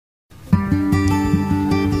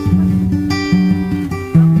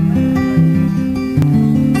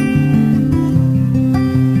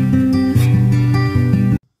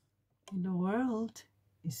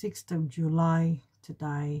6th of July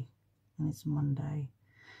today, and it's Monday.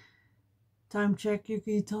 Time check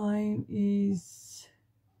UK time is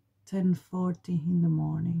 10:40 in the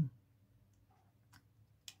morning.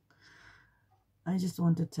 I just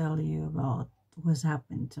want to tell you about what's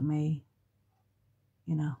happened to me,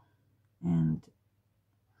 you know, and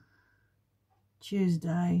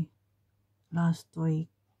Tuesday last week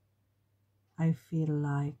I feel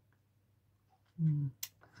like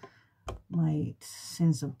my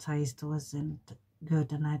sense of taste wasn't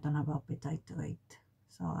good and I don't have appetite to eat.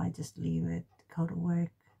 So I just leave it, go to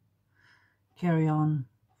work, carry on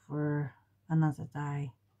for another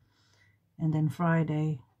day. And then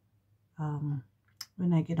Friday,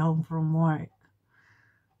 when I get home from work,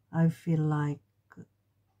 I feel like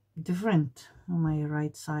different on my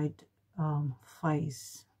right side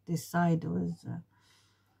face. This side was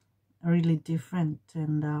really different,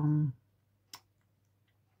 and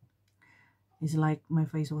it's like my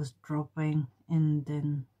face was dropping, and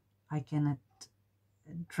then I cannot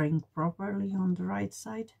drink properly on the right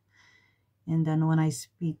side, and then when I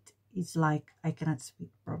spit, it's like I cannot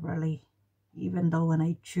spit properly, even though when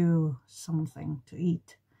I chew something to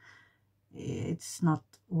eat, it's not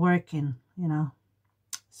working, you know.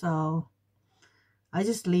 So I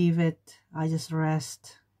just leave it, I just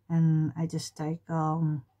rest, and I just take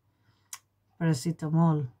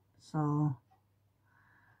paracetamol. So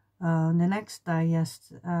the next day,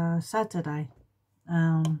 yes, Saturday,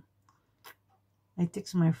 I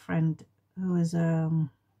text my friend who is a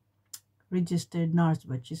registered nurse,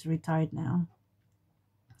 but she's retired now.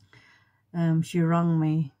 She rang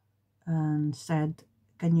me and said,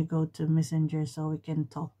 can you go to Messenger so we can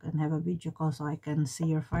talk and have a video call so I can see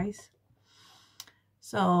your face?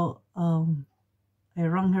 So I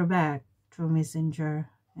rang her back through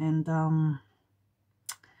Messenger, and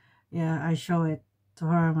yeah, I show it to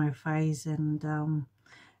her, my face, and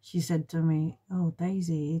she said to me, oh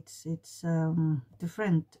Daisy, it's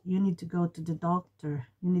different, you need to go to the doctor,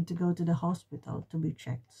 you need to go to the hospital to be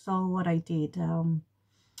checked. So what I did,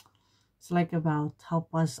 it's like about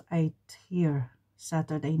 8:30 here,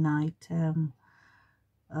 Saturday night.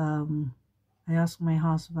 I asked my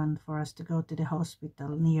husband for us to go to the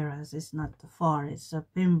hospital near us. It's not far, it's a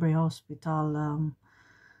Pembury hospital.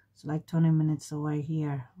 It's like 20 minutes away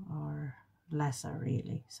here, or lesser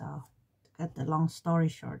really. So to cut the long story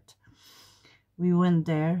short, we went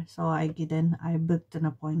there. So I booked an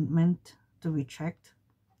appointment to be checked.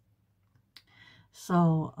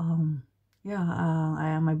 So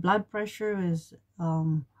yeah, my blood pressure is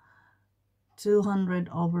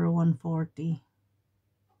 200/140,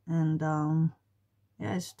 and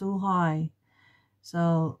yeah, it's too high.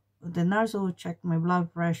 So the nurse who checked my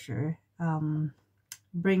blood pressure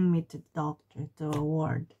bring me to the doctor, to a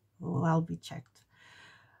ward where I'll be checked.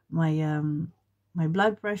 My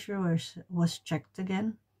blood pressure was checked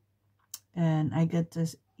again, and I got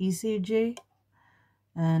this ECG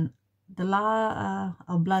and a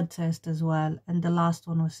blood test as well, and the last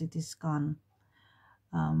one was CT scan.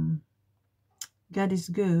 God is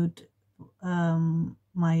good.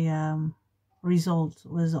 My result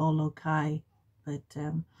was all okay, but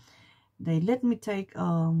they let me take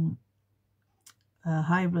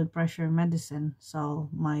high blood pressure medicine, so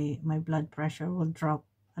my blood pressure will drop,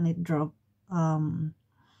 and it dropped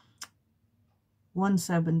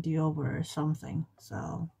 170 over or something.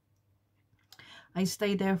 So I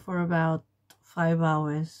stayed there for about 5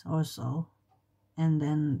 hours or so, and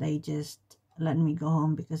then they just let me go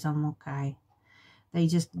home because I'm okay. They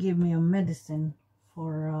just give me a medicine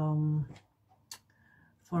for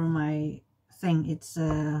my thing. It's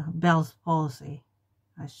Bell's palsy,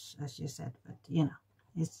 as you said, but you know,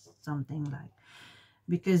 it's something like,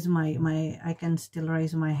 because I can still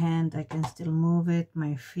raise my hand, I can still move it,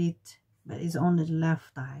 my feet, but it's on the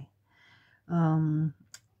left eye.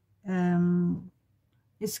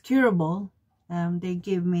 It's curable. They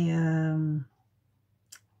give me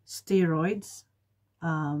steroids.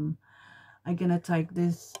 I'm gonna take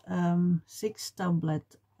this 6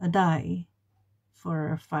 tablets a day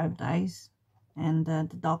for 5 days, and the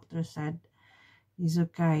doctor said it's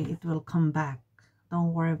okay, it will come back,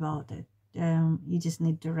 don't worry about it, you just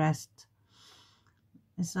need to rest.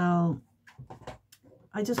 So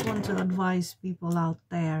I just want to advise people out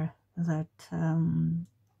there that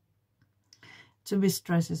to be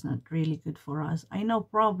stressed is not really good for us. I know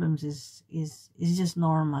problems is just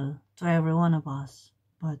normal to every one of us,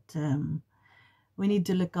 but we need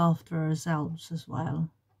to look after ourselves as well,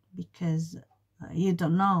 because you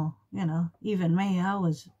don't know, you know. Even me, I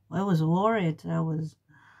was worried.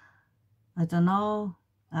 I don't know,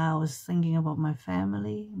 I was thinking about my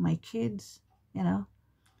family, my kids, you know,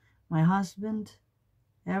 my husband.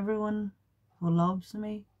 everyone who loves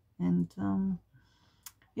me. And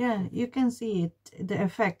yeah, you can see it, the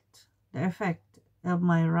effect of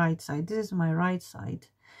my right side. This is my right side,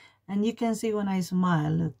 and you can see when I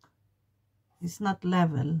smile, look, it's not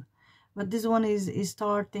level, but this one is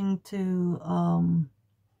starting to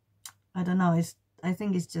I don't know, I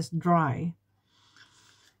think it's just dry.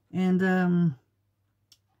 And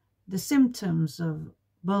the symptoms of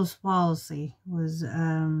Bell's palsy was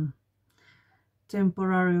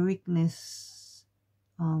temporary weakness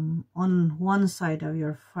on one side of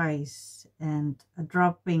your face, and a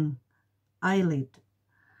dropping eyelid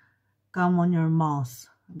come on your mouth.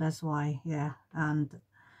 That's why, yeah. And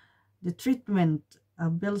the treatment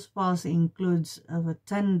of Bell's palsy includes of a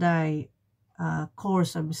 10-day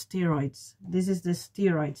course of steroids. This is the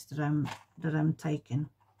steroids that I'm taking,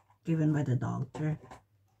 given by the doctor.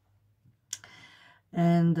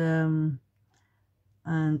 And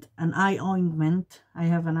an eye ointment. I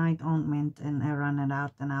have an eye ointment, and I ran it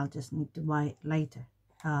out, and I'll just need to buy it later.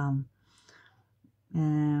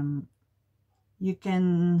 You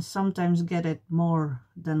can sometimes get it more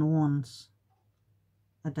than once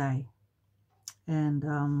a day. And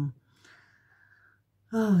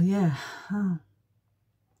oh yeah,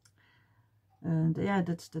 and yeah,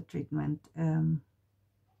 that's the treatment.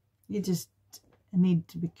 You just need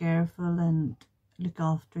to be careful and look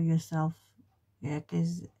after yourself, yeah,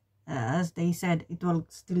 because as they said, it will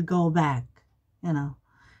still go back, you know.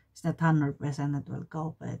 It's not 100% it will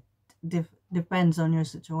go, but depends on your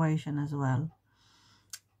situation as well.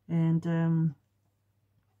 And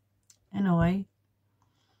anyway,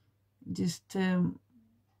 just don't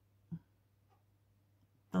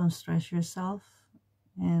stress yourself,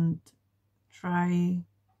 and try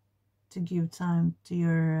to give time to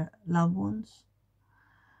your loved ones.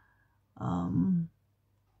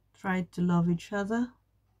 Try to love each other,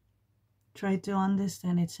 try to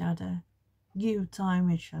understand each other, give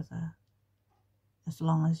time each other as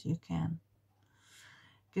long as you can,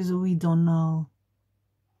 because we don't know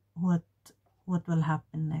what will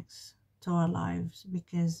happen next to our lives,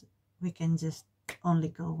 because we can just only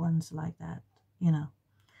go once like that, you know.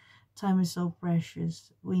 Time is so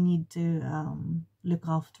precious. We need to look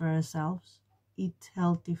after ourselves, eat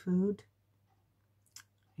healthy food,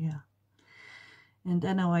 yeah. And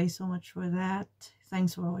anyway, so much for that.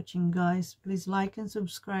 Thanks for watching, guys. Please like and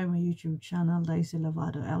subscribe my YouTube channel, Daisy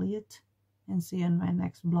Lovato Elliott, and see you in my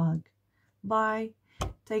next vlog. Bye.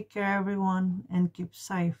 Take care, everyone, and keep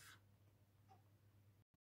safe.